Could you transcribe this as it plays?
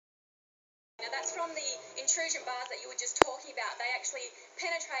Now that's from the intrusion bars that you were just talking about. They actually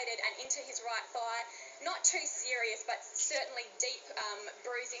penetrated and into his right thigh. Not too serious, but certainly deep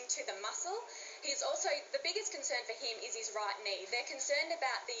bruising to the muscle. He's also, the biggest concern for him is his right knee. They're concerned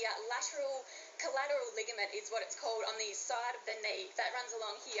about the lateral collateral ligament is what it's called on the side of the knee that runs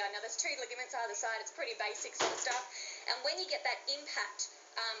along here. Now there's two ligaments either side. It's pretty basic sort of stuff. And when you get that impact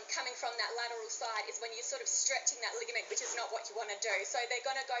coming from that lateral side is when you're sort of stretching that ligament, which is not what you want to do. So they're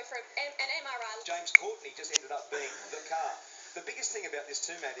going to go for an MRI. James Courtney just ended up being the car. The biggest thing about this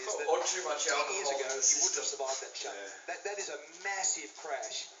too, Matt, is that or too much 10 years ago he wouldn't have survived that show. Yeah. That is a massive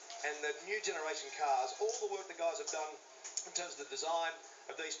crash, and the new generation cars, all the work the guys have done in terms of the design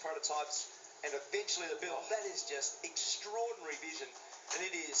of these prototypes and eventually the build, that is just extraordinary vision, and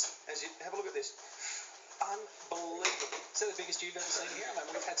it is, as you have a look at this, unbelievable. Is that the biggest you've ever seen here? I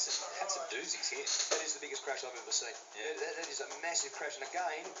mean, we've had some doozies here. That is the biggest crash I've ever seen. Yeah. That is a massive crash, and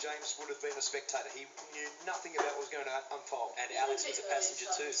again, James would have been a spectator. He knew nothing about what was going to unfold. And Alex was a passenger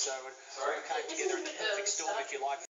too, so it all came together in the perfect storm, if you like.